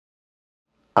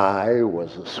I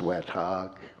was a sweat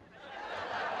hog.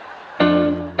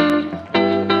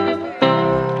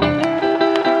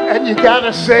 And you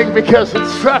gotta sing because it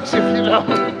sucks if you don't.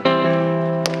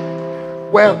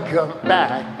 Welcome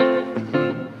back.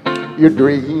 Your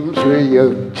dreams were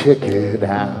your ticket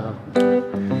out.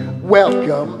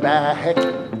 Welcome back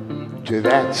to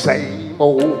that same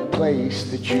old place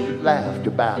that you laughed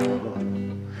about.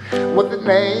 Well, the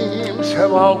names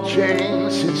have all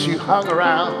changed since you hung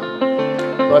around,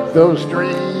 but those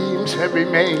dreams have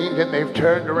remained and they've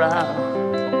turned around.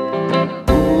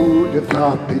 Who'd have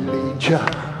thought they'd lead ya?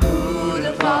 Who'd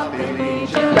have thought they'd lead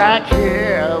ya? Back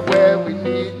here where we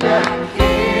need ya. Back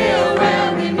here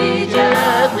where we need ya.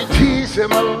 Yeah, we tease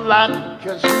him a lot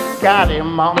cause we got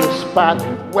him on the spot.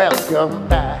 Welcome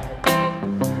back.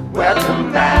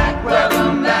 Welcome back,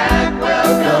 welcome back,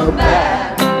 welcome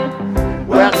back.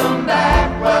 Welcome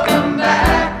back, welcome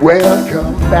back,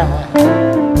 welcome back.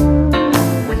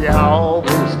 We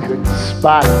always could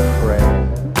spot a friend.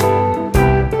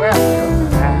 Welcome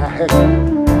back.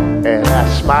 And I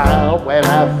smile when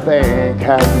I think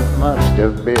how you must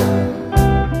have been.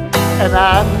 And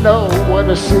I know what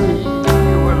a scene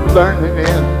you were learning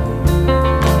in.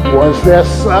 Was there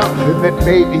something that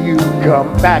made you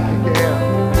come back again?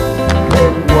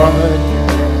 And what could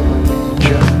ever lead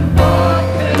you?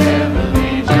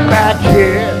 Back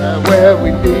here where we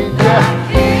need ya. Back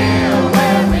here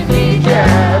where we need ya.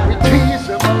 Yeah, we tease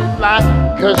him a lot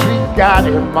cause we got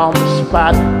him on the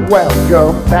spot.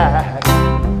 Welcome back.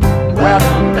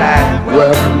 Welcome back,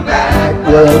 welcome back,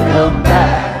 welcome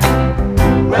back.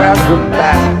 Welcome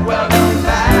back, welcome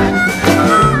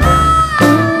back.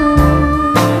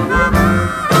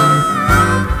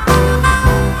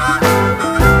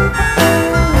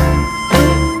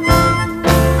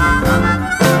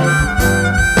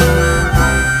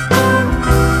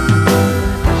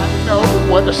 I know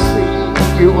what a scene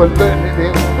you were learning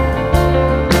in.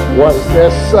 Was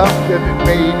there something that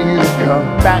made you come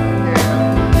back again?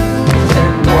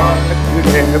 What could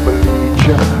ever lead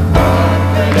you? What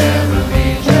could ever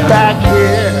lead you? Back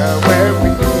here where we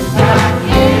need you. Back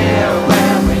here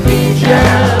where we need you.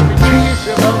 Yeah, we tease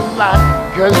him a lot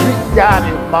cause we got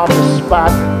him on the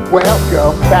spot.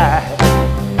 Welcome back.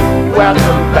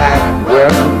 Welcome back.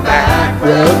 Welcome back.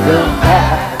 Welcome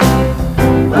back.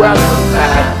 Welcome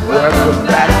back. Welcome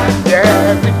back.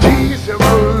 Yeah, we tease him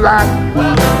a lot.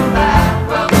 Welcome back.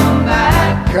 Welcome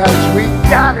back. Cause we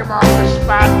got him on the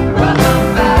spot.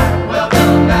 Welcome back.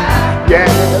 Welcome back.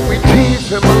 Yeah, we tease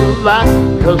him a lot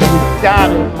cause we got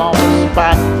him on the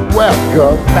spot.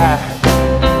 Welcome back.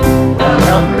 Welcome back.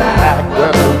 Welcome back.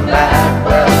 Welcome back.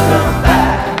 Welcome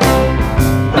back.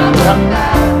 Welcome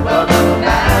back. Welcome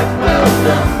back.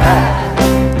 Welcome back.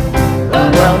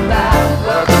 Welcome back.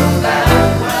 Welcome back.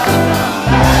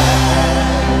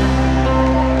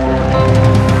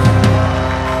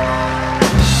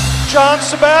 John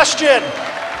Sebastian,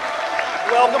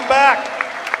 welcome back.